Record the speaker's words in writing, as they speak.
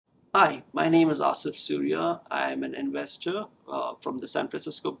Hi, my name is Asif Suria. I am an investor from the San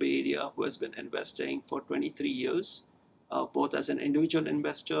Francisco Bay Area who has been investing for 23 years, both as an individual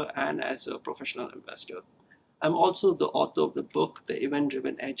investor and as a professional investor. I'm also the author of the book, The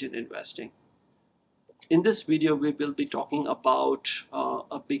Event-Driven Edge in Investing. In this video, we will be talking about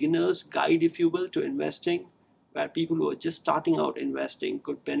a beginner's guide, if you will, to investing, where people who are just starting out investing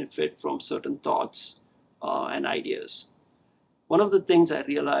could benefit from certain thoughts and ideas. One of the things I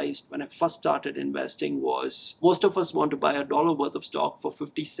realized when I first started investing was most of us want to buy $1 worth of stock for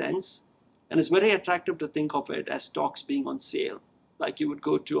 50 cents. And it's very attractive to think of it as stocks being on sale. Like you would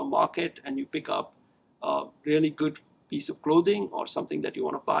go to a market and you pick up a really good piece of clothing or something that you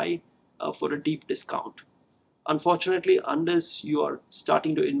want to buy for a deep discount. Unfortunately, unless you are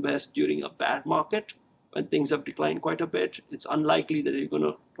starting to invest during a bad market, when things have declined quite a bit, it's unlikely that you're going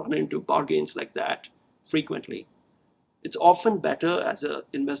to run into bargains like that frequently. It's often better as an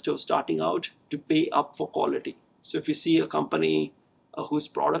investor starting out to pay up for quality. So if you see a company whose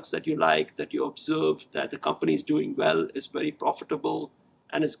products that you like, that you observe that the company is doing well, is very profitable,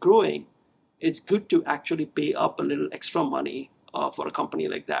 and is growing, it's good to actually pay up a little extra money for a company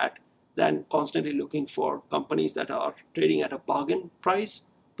like that than constantly looking for companies that are trading at a bargain price,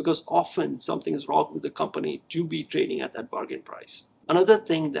 because often something is wrong with the company to be trading at that bargain price. Another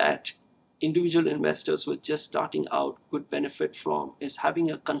thing that individual investors who are just starting out could benefit from is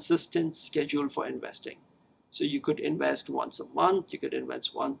having a consistent schedule for investing. So you could invest once a month, you could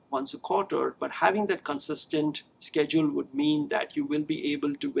invest once a quarter, but having that consistent schedule would mean that you will be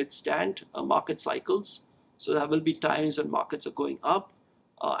able to withstand market cycles. So there will be times when markets are going up,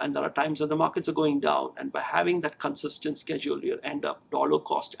 and there are times when the markets are going down. And by having that consistent schedule, you'll end up dollar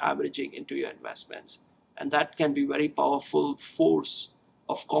cost averaging into your investments. And that can be a very powerful force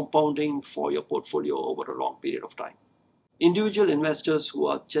of compounding for your portfolio over a long period of time. Individual investors who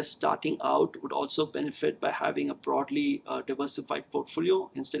are just starting out would also benefit by having a broadly diversified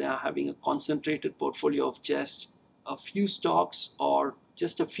portfolio instead of having a concentrated portfolio of just a few stocks or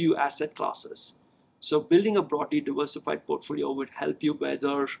just a few asset classes. So building a broadly diversified portfolio would help you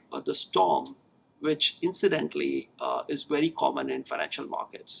weather the storm, which incidentally is very common in financial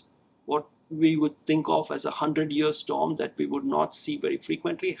markets. What we would think of as a 100-year storm that we would not see very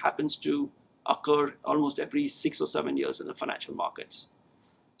frequently happens to occur almost every 6 or 7 years in the financial markets.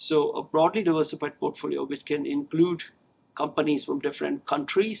 So a broadly diversified portfolio, which can include companies from different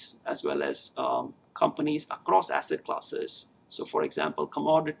countries as well as companies across asset classes. So for example,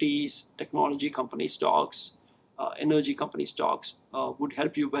 commodities, technology company stocks, energy company stocks would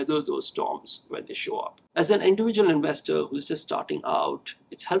help you weather those storms when they show up. As an individual investor who's just starting out,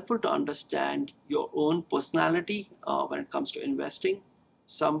 it's helpful to understand your own personality when it comes to investing.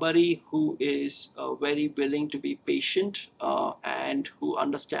 Somebody who is very willing to be patient and who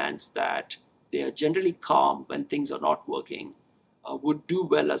understands that they are generally calm when things are not working would do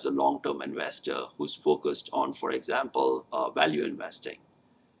well as a long-term investor who's focused on, for example, value investing.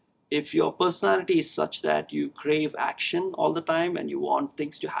 If your personality is such that you crave action all the time and you want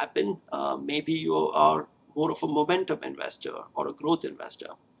things to happen, maybe you are more of a momentum investor or a growth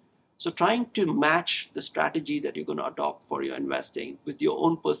investor. So trying to match the strategy that you're going to adopt for your investing with your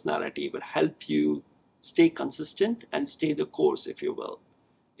own personality will help you stay consistent and stay the course, if you will.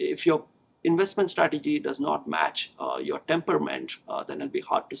 If your investment strategy does not match your temperament, then it'll be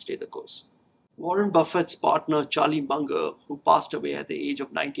hard to stay the course. Warren Buffett's partner, Charlie Munger, who passed away at the age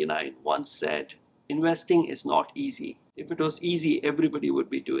of 99, once said, "Investing is not easy. If it was easy, everybody would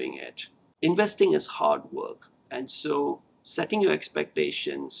be doing it." Investing is hard work. And so setting your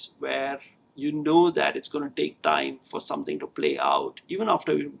expectations where you know that it's going to take time for something to play out, even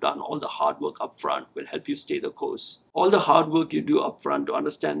after you've done all the hard work up front, will help you stay the course. All the hard work you do up front to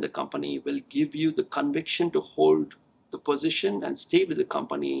understand the company will give you the conviction to hold the position and stay with the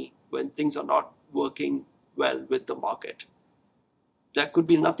company when things are not working well with the market. There could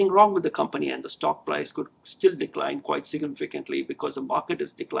be nothing wrong with the company and the stock price could still decline quite significantly because the market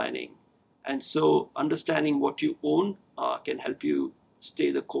is declining. And so understanding what you own can help you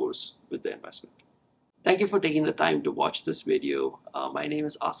stay the course with the investment. Thank you for taking the time to watch this video. My name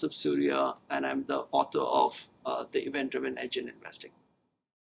is Asif Suria and I'm the author of The Event-Driven Edge in Investing.